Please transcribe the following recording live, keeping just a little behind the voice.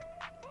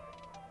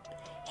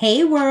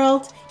Hey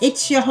world,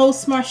 it's your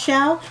host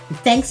Marshall, and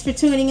thanks for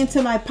tuning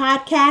into my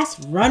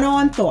podcast, Run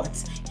On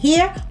Thoughts.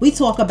 Here, we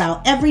talk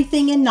about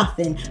everything and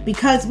nothing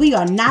because we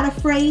are not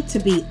afraid to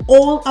be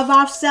all of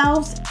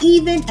ourselves,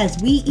 even as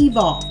we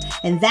evolve.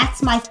 And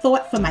that's my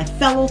thought for my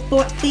fellow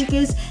thought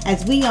thinkers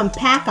as we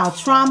unpack our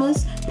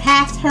traumas,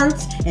 past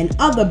hurts, and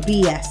other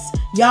BS.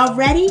 Y'all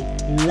ready?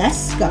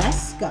 Let's go.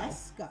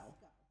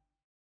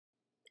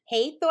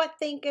 Hey thought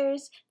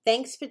thinkers,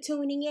 thanks for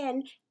tuning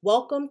in.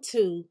 Welcome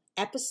to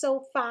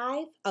episode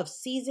 5 of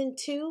season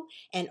 2.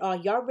 And are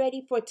y'all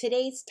ready for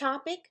today's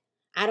topic?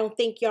 I don't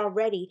think y'all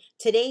ready.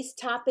 Today's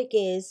topic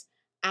is,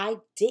 I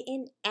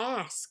didn't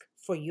ask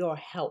for your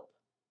help.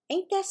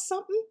 Ain't that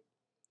something?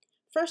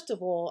 First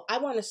of all, I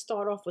want to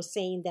start off with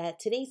saying that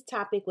today's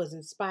topic was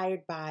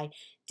inspired by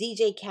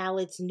DJ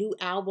Khaled's new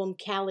album,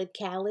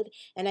 Khaled.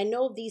 And I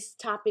know these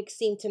topics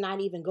seem to not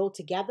even go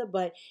together,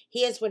 but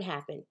here's what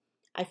happened.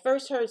 I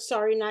first heard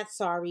Sorry Not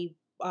Sorry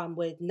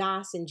with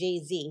Nas and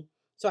Jay-Z.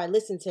 So I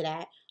listened to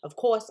that. Of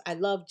course, I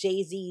love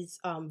Jay-Z's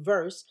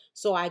verse.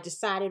 So I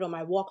decided on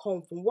my walk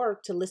home from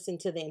work to listen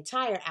to the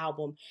entire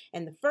album.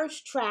 And the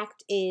first track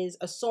is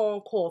a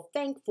song called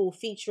Thankful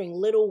featuring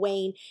Lil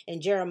Wayne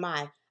and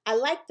Jeremiah. I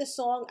like the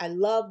song. I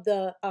love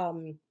the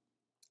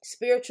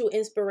spiritual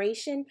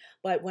inspiration.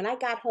 But when I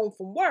got home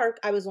from work,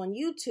 I was on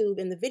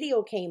YouTube and the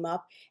video came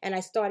up and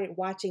I started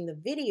watching the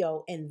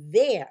video, and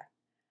there,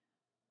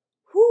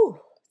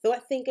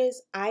 thought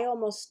thinkers, I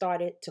almost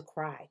started to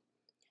cry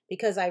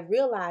because I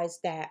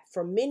realized that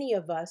for many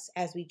of us,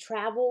 as we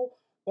travel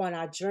on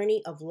our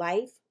journey of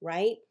life,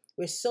 right,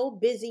 we're so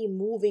busy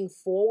moving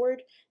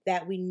forward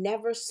that we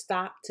never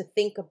stop to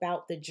think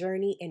about the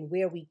journey and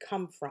where we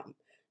come from.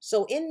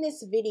 So in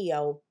this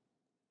video,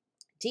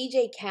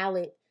 DJ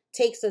Khaled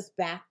takes us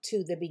back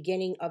to the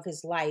beginning of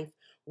his life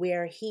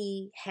where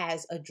he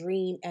has a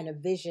dream and a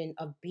vision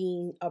of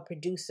being a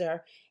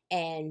producer.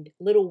 And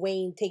Lil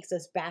Wayne takes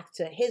us back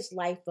to his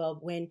life of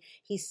when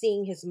he's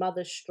seeing his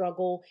mother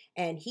struggle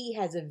and he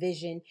has a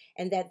vision,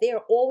 and that there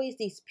are always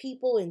these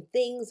people and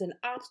things and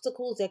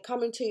obstacles that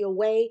come into your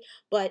way.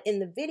 But in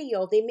the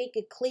video, they make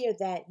it clear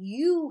that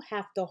you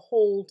have to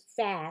hold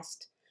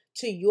fast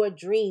to your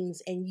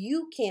dreams and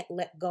you can't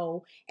let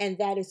go, and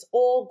that it's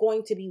all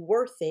going to be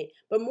worth it.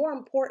 But more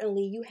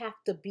importantly, you have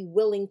to be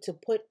willing to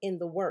put in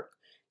the work.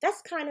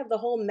 That's kind of the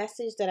whole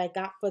message that I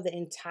got for the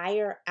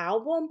entire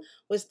album,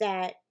 was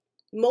that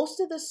most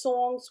of the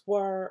songs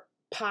were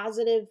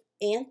positive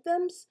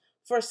anthems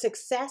for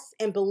success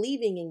and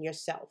believing in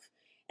yourself.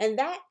 And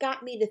that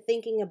got me to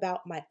thinking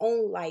about my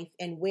own life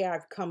and where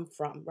I've come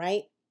from,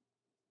 right?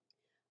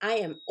 I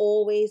am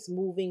always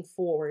moving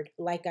forward,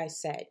 like I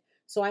said.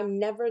 So I'm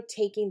never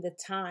taking the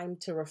time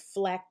to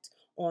reflect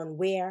on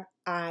where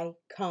I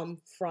come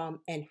from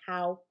and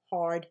how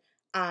hard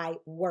I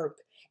work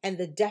and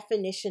the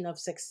definition of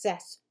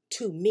success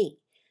to me.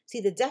 See,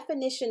 the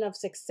definition of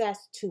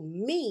success to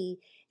me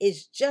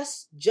is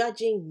just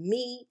judging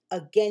me,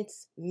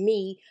 against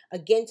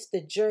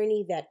the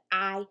journey that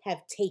I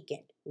have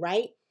taken,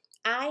 right?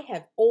 I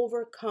have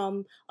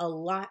overcome a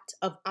lot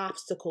of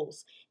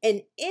obstacles.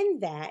 And in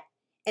that,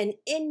 and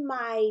in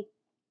my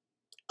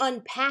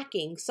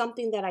unpacking,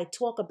 something that I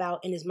talk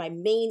about and is my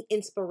main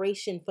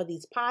inspiration for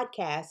these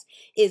podcasts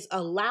is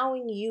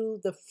allowing you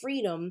the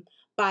freedom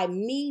by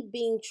me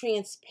being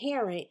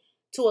transparent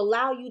to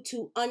allow you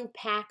to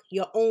unpack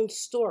your own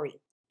story.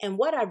 And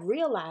what I've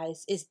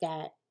realized is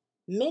that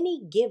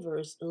many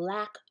givers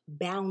lack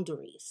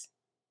boundaries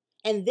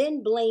and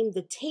then blame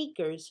the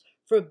takers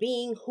for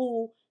being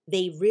who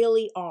they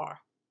really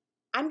are.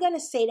 I'm going to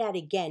say that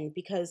again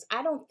because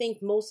I don't think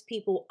most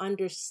people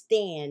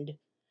understand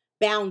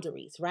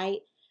boundaries, right?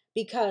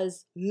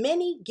 Because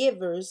many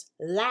givers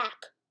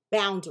lack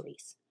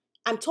boundaries.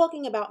 I'm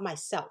talking about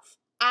myself.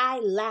 I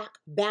lack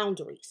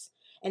boundaries.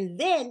 And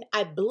then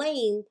I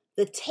blame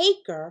the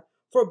taker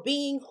for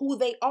being who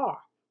they are,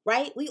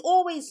 right? We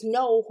always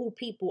know who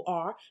people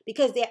are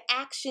because their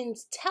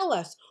actions tell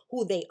us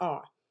who they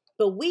are.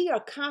 But we are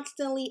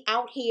constantly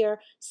out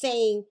here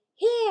saying,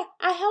 here,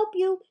 I help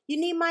you. You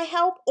need my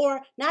help?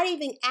 Or not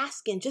even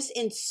asking, just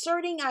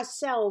inserting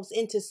ourselves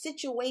into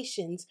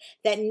situations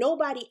that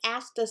nobody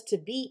asked us to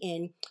be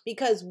in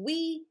because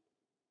we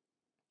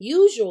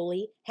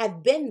usually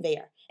have been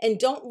there and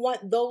don't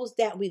want those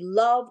that we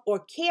love or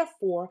care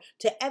for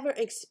to ever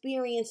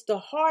experience the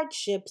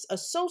hardships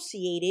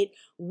associated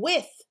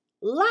with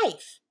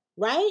life,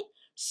 right?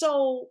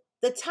 So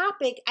the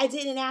topic, I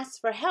didn't ask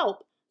for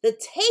help, the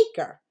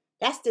taker.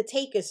 That's the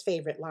taker's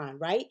favorite line,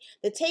 right?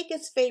 The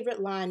taker's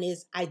favorite line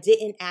is, I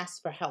didn't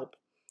ask for help.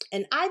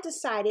 And I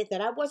decided that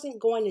I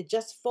wasn't going to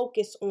just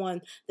focus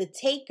on the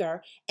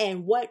taker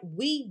and what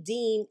we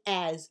deem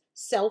as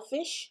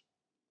selfish,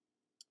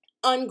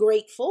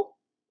 ungrateful,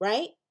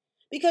 right?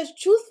 Because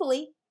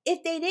truthfully,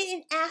 if they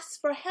didn't ask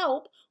for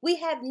help, we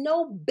have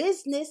no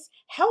business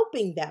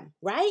helping them,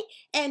 right?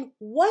 And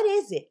what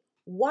is it?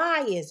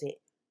 Why is it?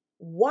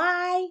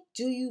 Why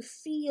do you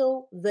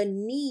feel the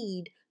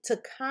need to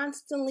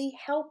constantly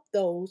help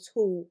those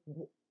who,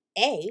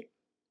 A,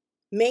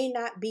 may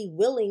not be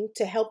willing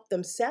to help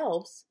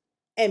themselves,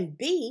 and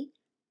B,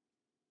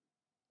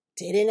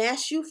 didn't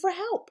ask you for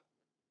help.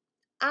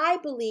 I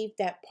believe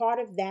that part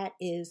of that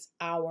is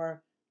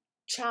our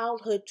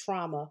childhood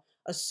trauma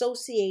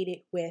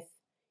associated with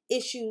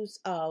issues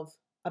of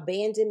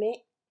abandonment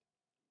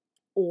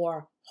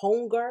or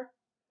hunger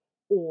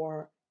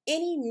or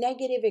any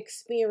negative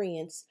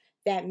experience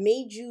that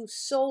made you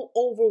so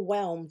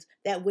overwhelmed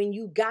that when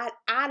you got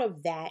out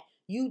of that,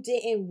 you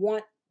didn't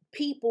want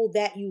people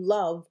that you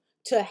love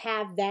to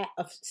have that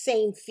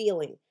same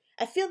feeling.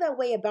 I feel that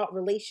way about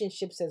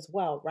relationships as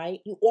well, right?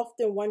 You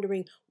often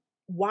wondering,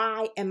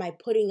 why am I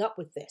putting up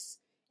with this?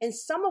 And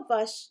some of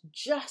us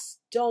just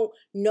don't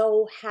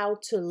know how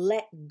to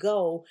let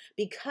go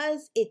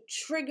because it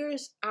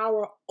triggers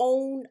our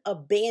own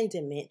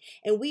abandonment.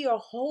 And we are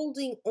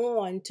holding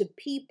on to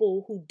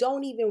people who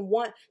don't even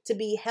want to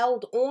be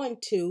held on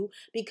to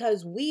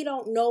because we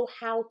don't know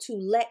how to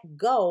let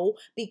go,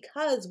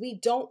 because we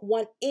don't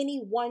want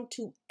anyone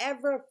to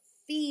ever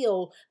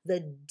feel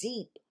the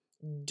deep,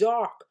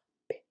 dark,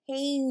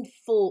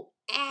 painful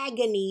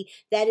agony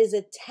that is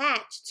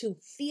attached to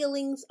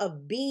feelings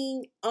of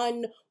being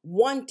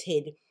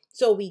unwanted.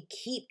 So we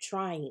keep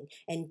trying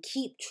and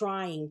keep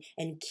trying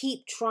and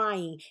keep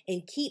trying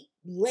and keep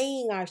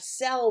laying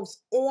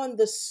ourselves on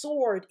the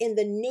sword in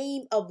the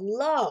name of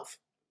love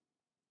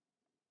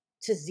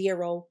to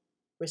zero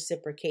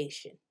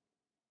reciprocation,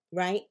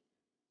 right?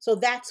 So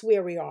that's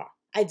where we are.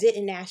 I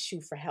didn't ask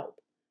you for help.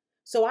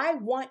 So I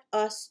want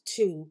us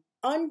to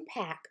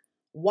unpack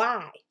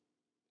why.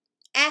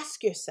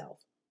 Ask yourself,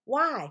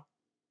 why?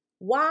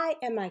 Why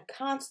am I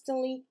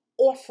constantly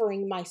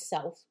offering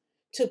myself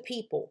to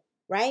people,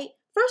 right?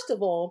 First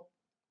of all,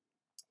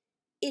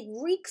 it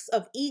reeks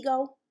of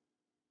ego,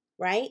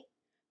 right?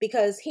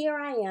 Because here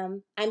I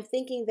am, I'm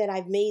thinking that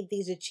I've made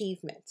these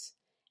achievements.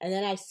 And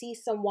then I see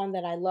someone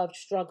that I love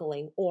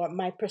struggling, or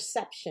my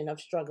perception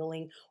of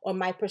struggling, or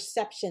my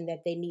perception that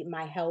they need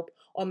my help,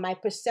 or my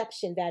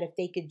perception that if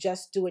they could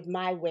just do it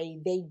my way,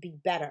 they'd be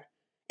better.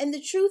 And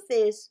the truth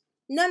is,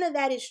 none of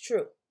that is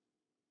true.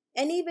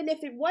 And even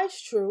if it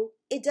was true,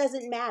 it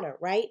doesn't matter,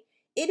 right?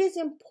 It is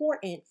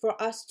important for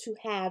us to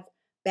have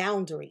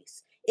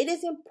boundaries. It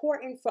is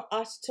important for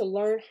us to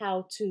learn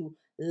how to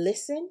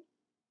listen,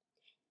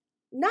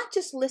 not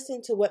just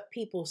listen to what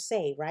people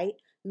say, right?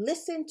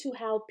 Listen to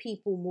how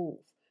people move.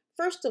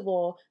 First of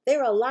all,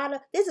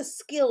 there's a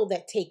skill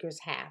that takers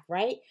have,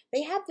 right?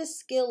 They have the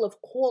skill of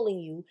calling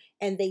you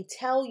and they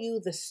tell you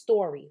the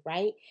story,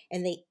 right?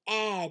 And they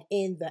add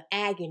in the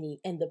agony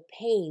and the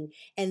pain.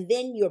 And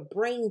then your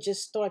brain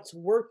just starts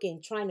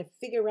working, trying to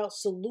figure out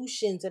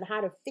solutions and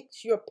how to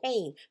fix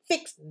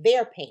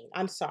their pain.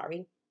 I'm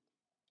sorry.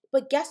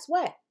 But guess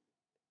what?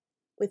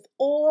 With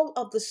all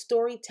of the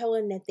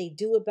storytelling that they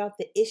do about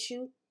the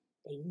issue,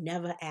 they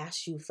never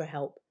ask you for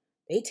help.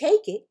 They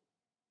take it,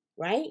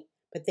 right?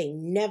 But they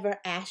never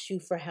ask you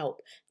for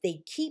help.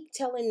 They keep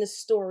telling the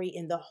story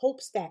in the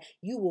hopes that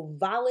you will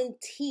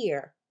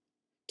volunteer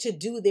to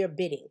do their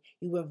bidding.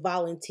 You will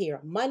volunteer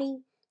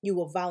money. You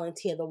will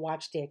volunteer to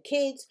watch their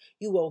kids.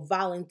 You will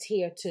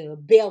volunteer to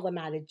bail them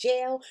out of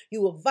jail.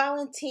 You will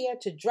volunteer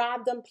to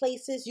drive them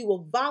places. You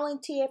will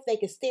volunteer if they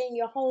can stay in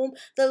your home.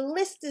 The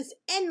list is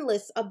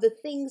endless of the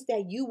things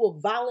that you will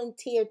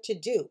volunteer to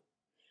do.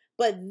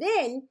 But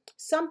then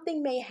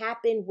something may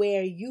happen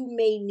where you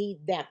may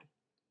need them.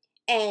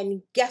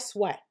 And guess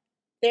what?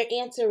 Their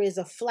answer is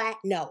a flat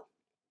no.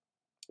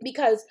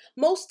 Because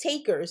most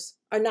takers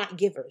are not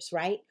givers,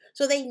 right?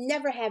 So they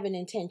never have an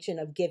intention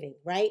of giving,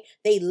 right?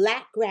 They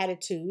lack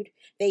gratitude,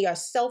 they are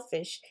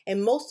selfish,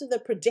 and most of the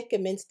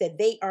predicaments that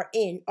they are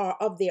in are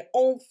of their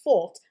own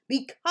fault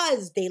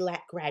because they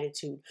lack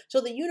gratitude. So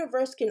the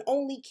universe can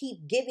only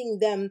keep giving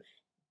them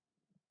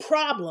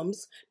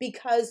problems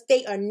because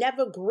they are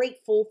never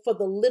grateful for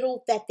the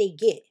little that they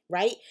get,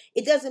 right?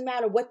 It doesn't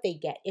matter what they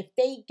get. If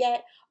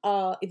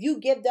you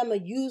give them a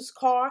used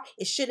car,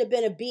 it should have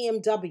been a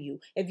BMW.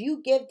 If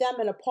you give them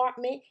an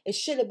apartment, it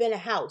should have been a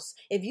house.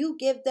 If you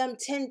give them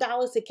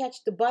 $10 to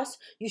catch the bus,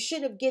 you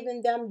should have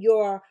given them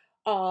your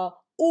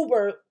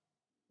Uber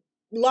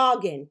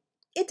login.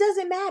 It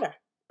doesn't matter.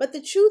 But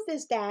the truth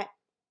is that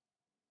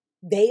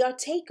they are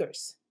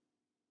takers.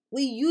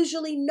 We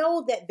usually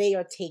know that they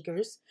are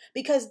takers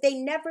because they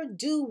never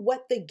do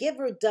what the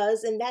giver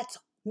does, and that's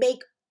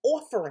make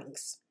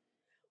offerings.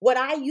 What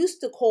I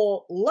used to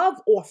call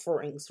love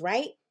offerings,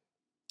 right?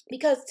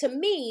 Because to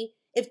me,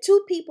 if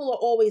two people are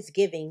always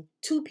giving,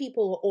 two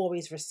people are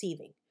always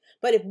receiving.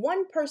 But if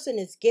one person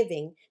is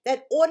giving,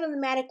 that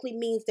automatically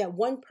means that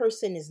one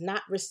person is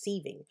not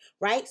receiving,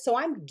 right? So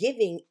I'm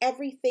giving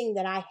everything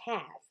that I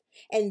have.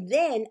 And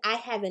then I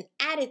have an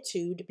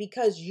attitude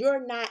because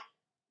you're not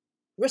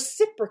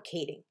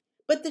reciprocating.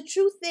 But the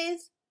truth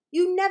is,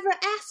 you never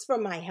asked for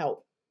my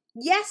help.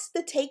 Yes,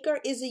 the taker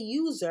is a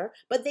user,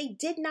 but they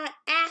did not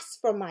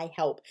ask for my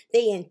help.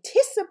 They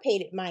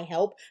anticipated my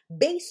help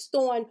based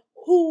on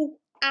who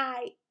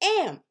I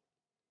am.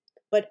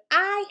 But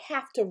I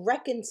have to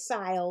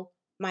reconcile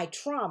my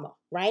trauma,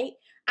 right?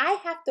 I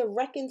have to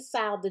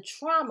reconcile the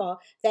trauma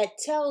that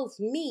tells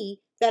me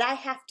that I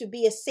have to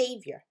be a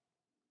savior.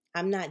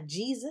 I'm not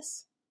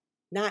Jesus,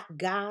 not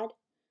God,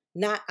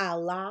 not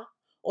Allah,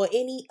 or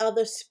any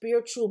other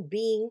spiritual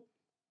being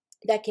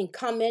that can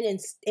come in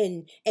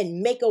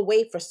and make a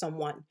way for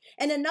someone.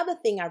 And another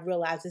thing I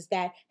realize is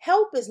that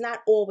help is not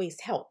always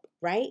help,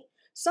 right?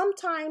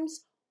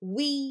 Sometimes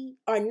we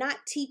are not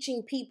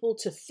teaching people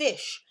to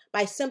fish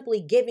by simply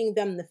giving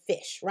them the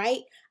fish,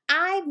 right?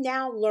 I've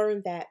now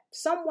learned that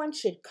someone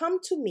should come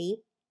to me,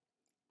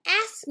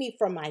 ask me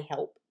for my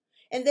help,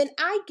 and then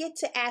I get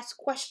to ask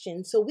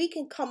questions so we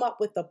can come up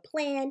with a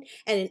plan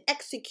and an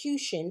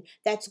execution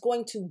that's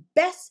going to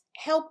best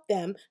help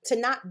them to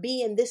not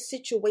be in this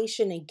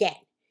situation again.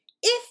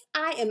 If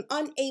I am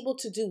unable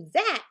to do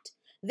that,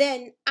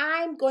 then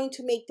I'm going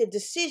to make the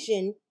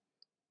decision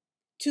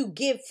to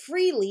give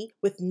freely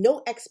with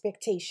no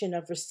expectation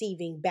of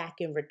receiving back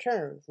in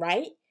return,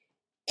 right?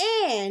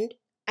 And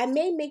I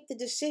may make the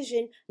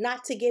decision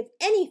not to give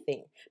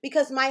anything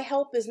because my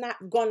help is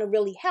not going to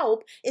really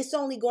help. It's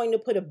only going to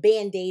put a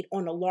band aid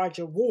on a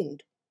larger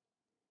wound.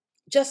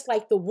 Just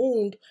like the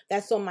wound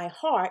that's on my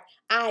heart,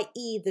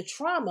 i.e., the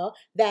trauma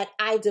that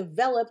I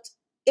developed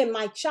in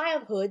my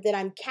childhood that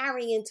I'm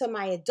carrying into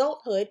my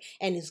adulthood,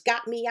 and it's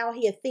got me out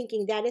here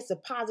thinking that it's a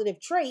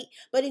positive trait.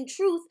 But in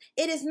truth,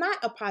 it is not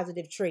a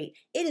positive trait.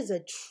 It is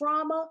a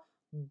trauma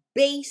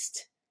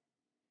based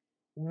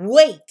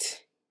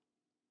weight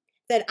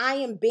that I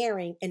am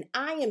bearing, and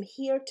I am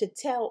here to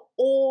tell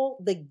all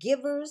the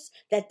givers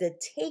that the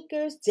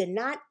takers did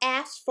not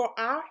ask for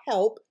our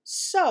help.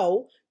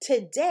 So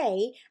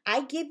today,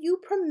 I give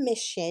you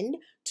permission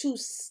to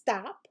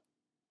stop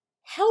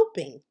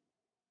helping.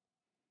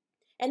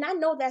 And I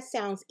know that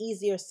sounds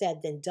easier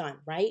said than done,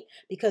 right?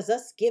 Because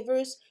us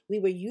givers,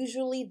 we were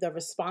usually the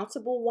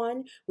responsible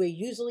one. We're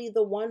usually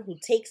the one who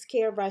takes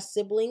care of our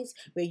siblings.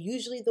 We're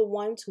usually the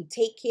ones who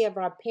take care of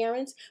our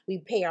parents. We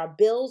pay our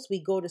bills.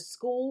 We go to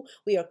school.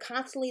 We are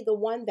constantly the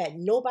one that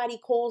nobody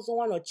calls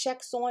on or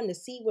checks on to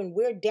see when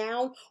we're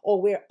down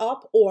or we're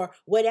up or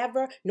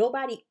whatever.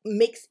 Nobody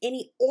makes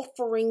any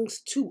offerings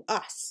to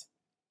us.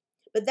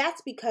 But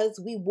that's because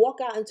we walk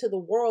out into the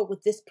world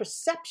with this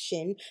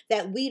perception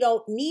that we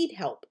don't need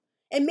help.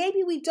 And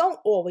maybe we don't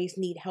always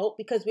need help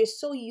because we're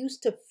so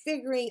used to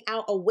figuring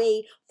out a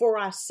way for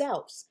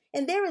ourselves.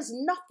 And there is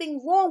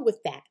nothing wrong with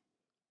that.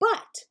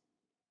 But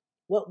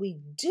what we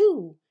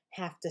do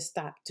have to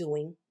stop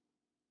doing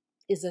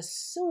is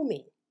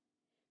assuming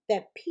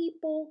that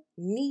people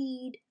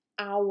need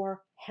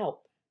our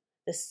help.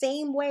 The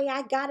same way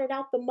I got it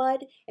out the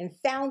mud and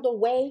found a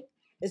way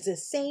is the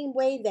same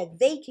way that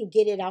they can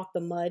get it out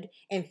the mud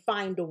and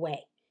find a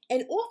way.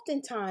 And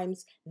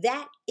oftentimes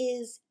that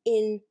is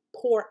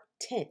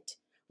important,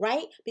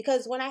 right?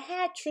 Because when I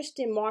had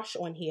Tristan Marsh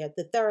on here,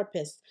 the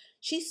therapist,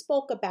 she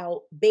spoke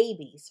about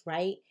babies,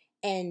 right?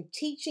 And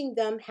teaching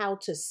them how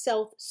to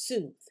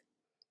self-soothe.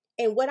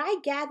 And what I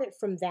gathered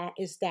from that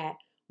is that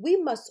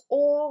we must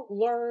all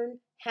learn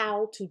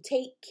how to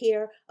take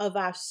care of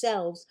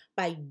ourselves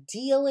by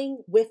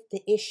dealing with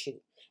the issue.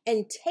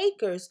 And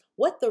takers,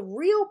 what the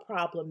real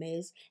problem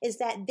is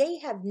that they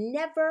have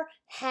never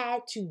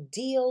had to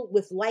deal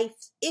with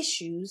life's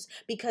issues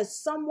because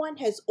someone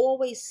has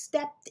always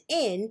stepped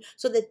in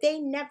so that they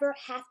never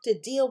have to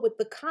deal with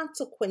the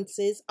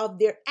consequences of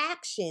their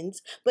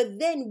actions. But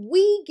then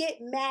we get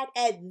mad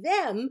at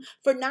them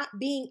for not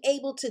being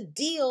able to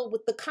deal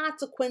with the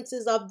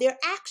consequences of their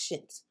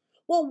actions.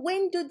 Well,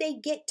 when do they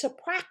get to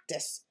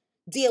practice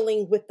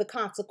dealing with the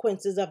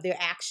consequences of their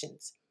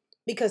actions?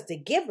 Because the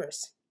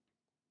givers,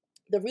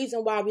 the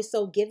reason why we're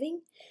so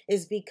giving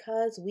is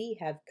because we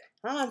have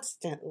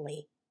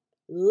constantly,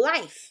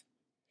 life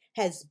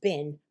has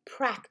been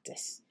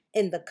practice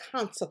in the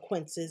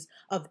consequences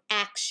of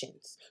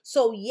actions.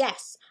 So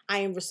yes, I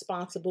am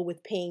responsible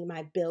with paying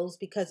my bills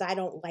because I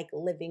don't like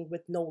living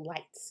with no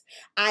lights.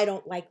 I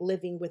don't like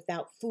living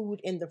without food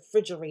in the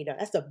refrigerator.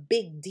 That's a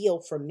big deal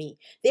for me.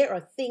 There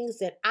are things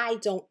that I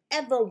don't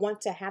ever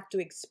want to have to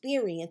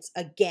experience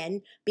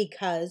again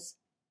because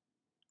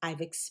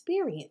I've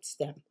experienced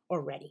them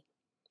already.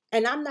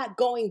 And I'm not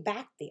going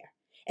back there.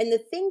 And the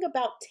thing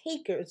about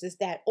takers is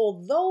that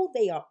although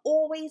they are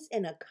always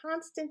in a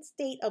constant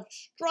state of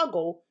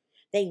struggle,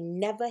 they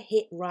never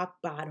hit rock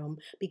bottom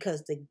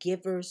because the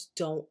givers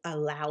don't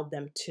allow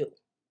them to.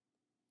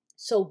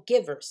 So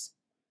givers,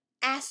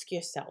 ask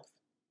yourself,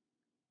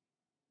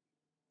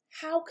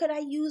 how could I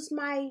use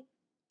my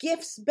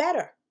gifts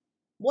better?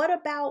 What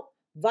about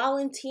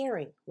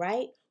volunteering,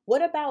 right?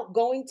 What about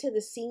going to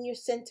the senior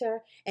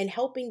center and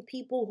helping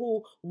people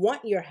who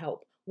want your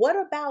help? What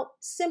about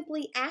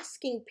simply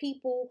asking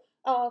people,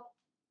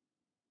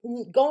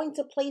 going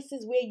to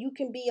places where you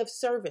can be of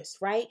service,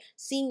 right?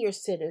 Senior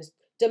centers,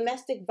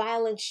 domestic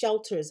violence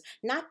shelters,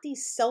 not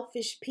these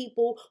selfish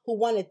people who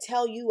want to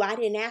tell you I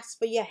didn't ask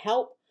for your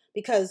help.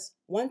 Because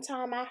one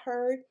time I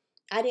heard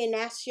I didn't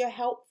ask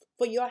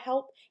for your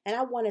help, and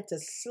I wanted to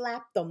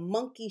slap the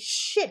monkey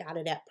shit out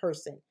of that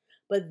person.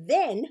 But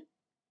then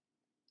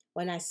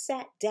when I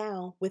sat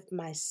down with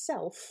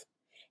myself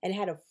and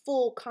had a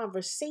full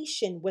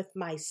conversation with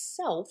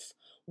myself,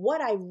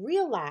 what I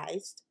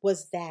realized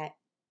was that,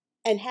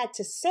 and had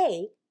to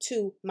say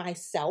to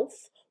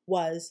myself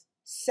was,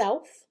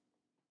 self,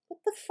 what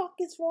the fuck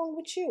is wrong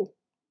with you?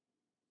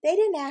 They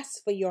didn't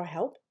ask for your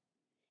help.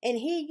 And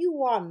here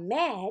you are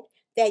mad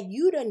that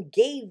you done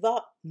gave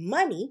up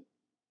money,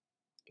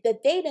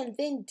 that they done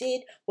then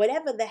did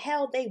whatever the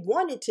hell they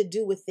wanted to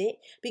do with it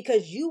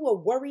because you were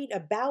worried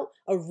about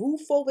a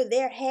roof over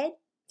their head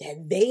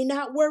that they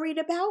not worried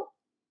about.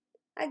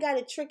 I got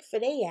a trick for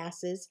they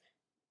asses.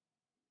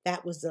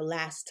 That was the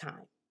last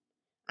time.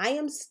 I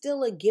am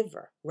still a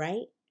giver,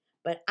 right?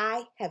 But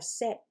I have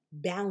set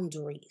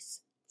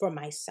boundaries for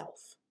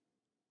myself.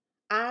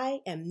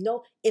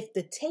 If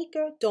the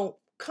taker don't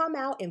come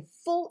out in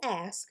full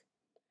ask,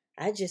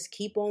 I just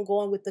keep on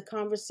going with the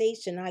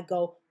conversation. I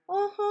go,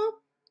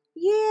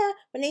 yeah.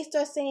 When they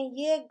start saying,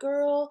 yeah,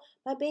 girl,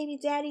 my baby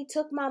daddy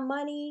took my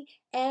money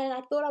and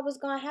I thought I was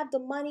going to have the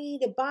money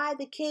to buy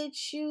the kids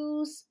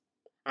shoes.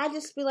 I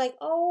just be like,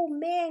 oh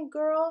man,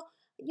 girl,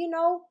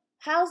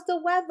 how's the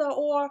weather?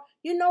 Or,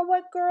 you know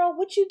what, girl,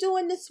 what you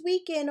doing this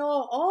weekend?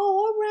 Or, oh,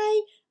 all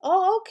right.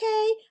 Oh,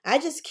 okay. I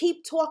just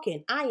keep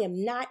talking. I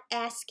am not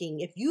asking.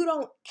 If you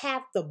don't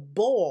have the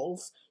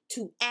balls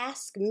to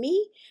ask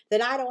me,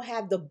 then I don't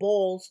have the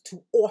balls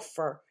to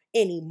offer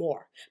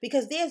anymore.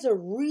 Because there's a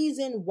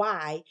reason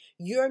why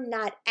you're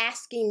not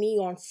asking me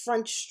on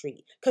Front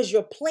Street, because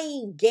you're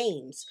playing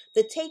games.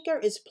 The taker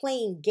is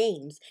playing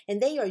games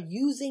and they are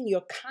using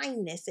your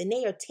kindness and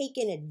they are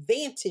taking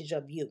advantage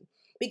of you.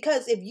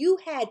 Because if you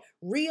had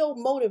real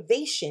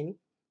motivation,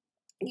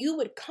 you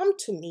would come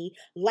to me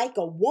like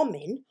a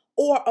woman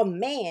or a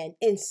man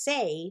and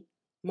say,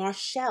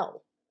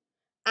 Marshall,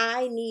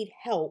 I need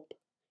help.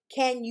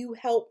 Can you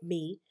help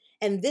me?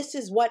 And this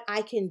is what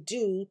I can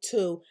do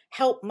to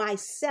help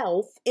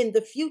myself in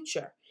the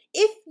future.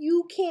 If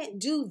you can't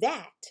do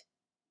that,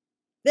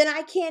 then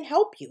I can't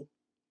help you,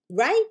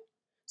 right?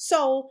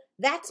 So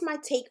that's my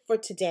take for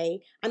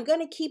today. I'm going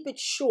to keep it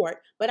short,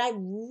 but I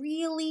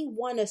really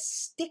want to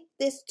stick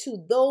this to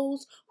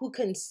those who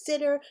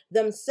consider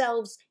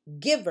themselves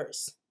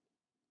givers.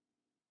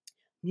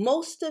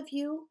 Most of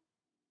you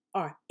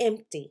are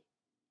empty.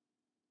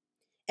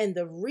 And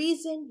the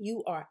reason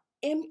you are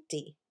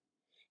empty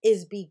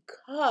is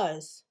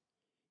because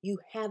you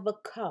have a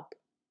cup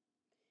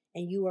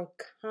and you are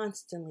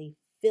constantly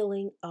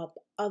filling up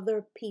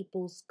other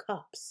people's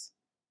cups.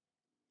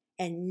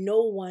 And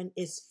no one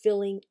is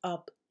filling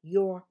up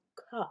your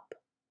cup.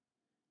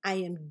 I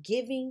am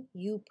giving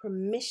you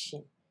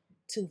permission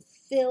to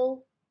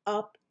fill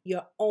up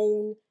your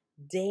own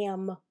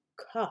damn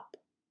cup.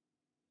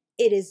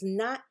 It is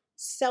not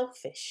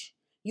selfish.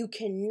 You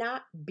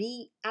cannot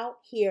be out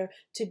here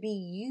to be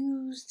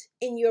used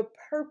in your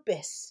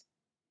purpose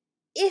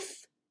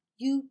if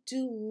you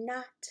do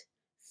not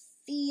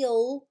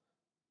feel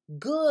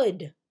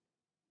good,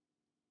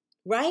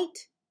 right?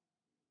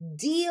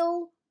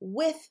 Deal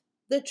with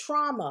the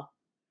trauma.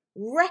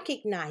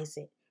 Recognize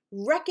it.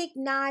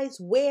 Recognize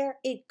where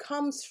it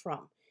comes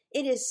from.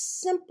 It is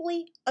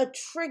simply a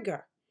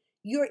trigger.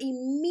 Your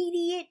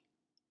immediate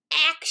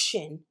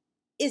action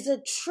is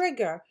a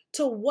trigger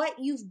to what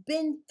you've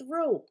been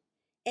through.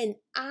 And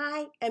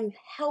I am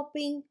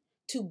helping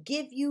to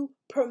give you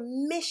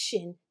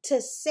permission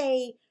to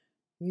say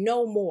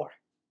no more.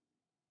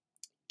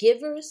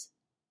 Givers,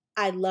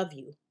 I love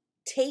you.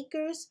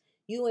 Takers,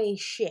 you ain't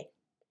shit.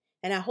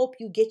 And I hope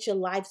you get your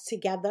lives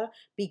together,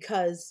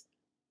 because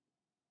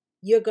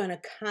you're going to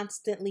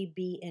constantly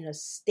be in a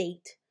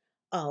state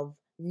of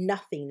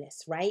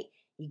nothingness, right?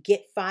 You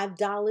get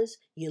 $5,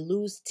 you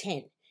lose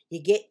 10.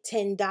 You get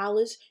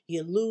 $10,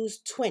 you lose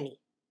 20.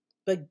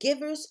 But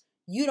givers,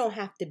 you don't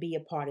have to be a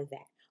part of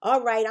that.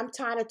 All right, I'm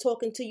tired of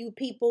talking to you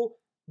people.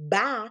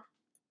 Bye.